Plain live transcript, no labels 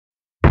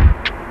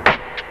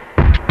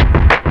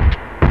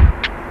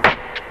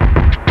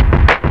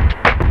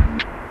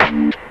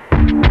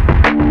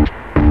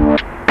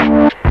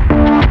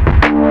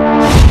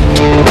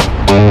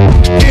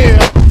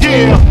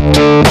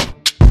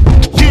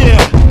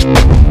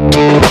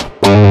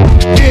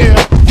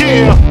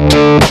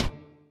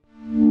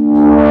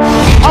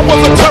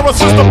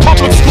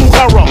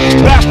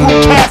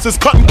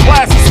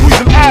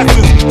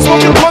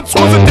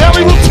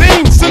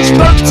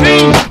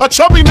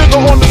chubby nigga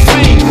on the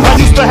scene. I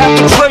used to have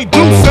to trade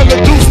deuce and the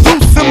deuce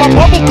in my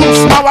bubble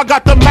goose. Now I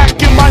got the Mac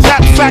in my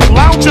knapsack,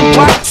 lounging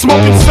black,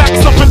 smoking sacks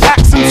up and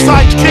axing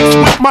sidekicks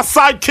with my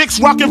sidekicks,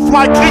 rocking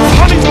fly kicks.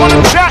 Honeys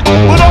wanna chat,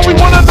 but all we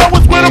wanna know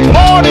is where the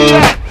party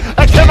at.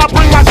 And can I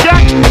bring my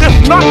jack?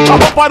 If not, I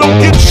hope I don't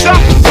get shot.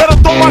 Better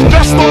throw my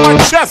vest on my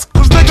chest,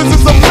 cause niggas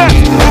is a mess.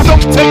 It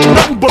don't take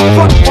nothing but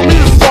front for me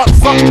to start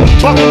something.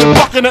 Bucking and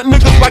bucking at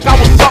niggas like I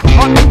was duck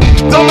hunting.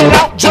 Dumb it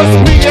out, just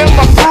me and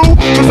my crew,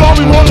 cause all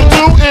we wanna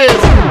do is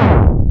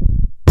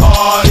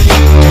party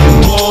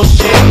and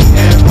bullshit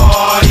and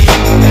party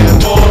and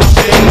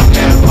bullshit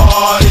and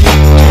party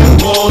and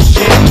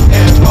bullshit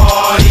and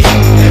party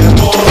and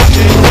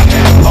bullshit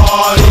and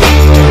party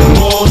and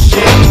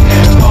bullshit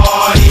and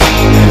party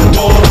and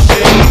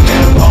bullshit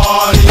and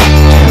party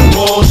and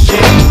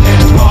bullshit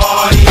and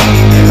party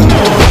and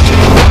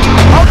bullshit.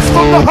 Outs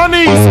from the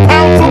honeys,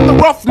 pound from the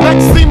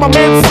roughnecks. See my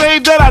man say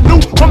that I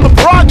knew from the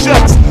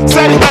projects.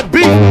 Said he had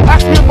beef,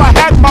 asked me if I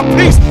had my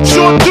piece.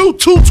 Sure do,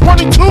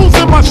 222s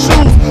in my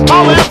shoes.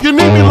 Holla if you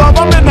need me, love,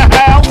 I'm in the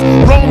house.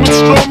 Roam and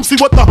strom, see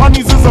what the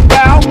honeys is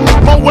about.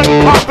 Moet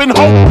poppin',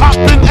 hope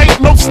poppin', ain't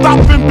no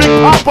stoppin'. Big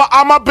Papa,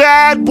 I'm a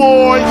bad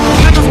boy.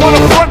 Niggas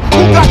wanna front,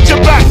 who got your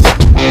back?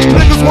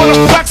 Niggas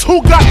wanna flex,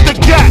 who got the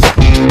gat?